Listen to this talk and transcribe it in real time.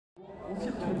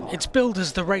It's billed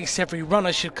as the race every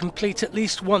runner should complete at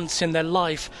least once in their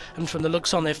life, and from the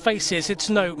looks on their faces, it's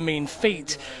no mean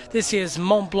feat. This year's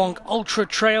Mont Blanc Ultra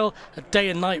Trail, a day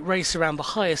and night race around the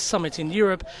highest summit in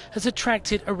Europe, has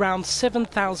attracted around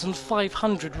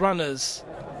 7,500 runners.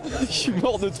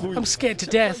 I'm scared to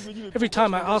death. Every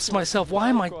time I ask myself, why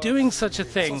am I doing such a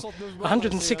thing?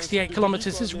 168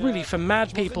 kilometres is really for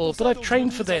mad people, but I've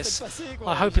trained for this.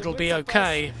 I hope it'll be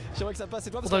okay.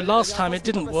 Although last time it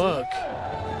didn't work.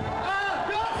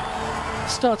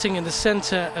 Starting in the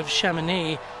centre of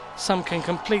Chamonix, some can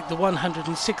complete the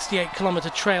 168-kilometre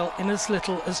trail in as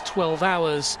little as 12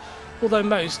 hours, although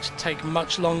most take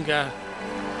much longer.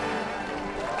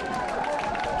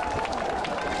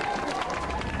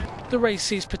 The race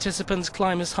sees participants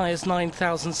climb as high as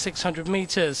 9,600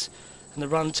 metres, and the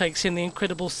run takes in the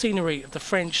incredible scenery of the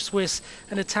French, Swiss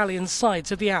and Italian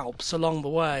sides of the Alps along the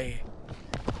way.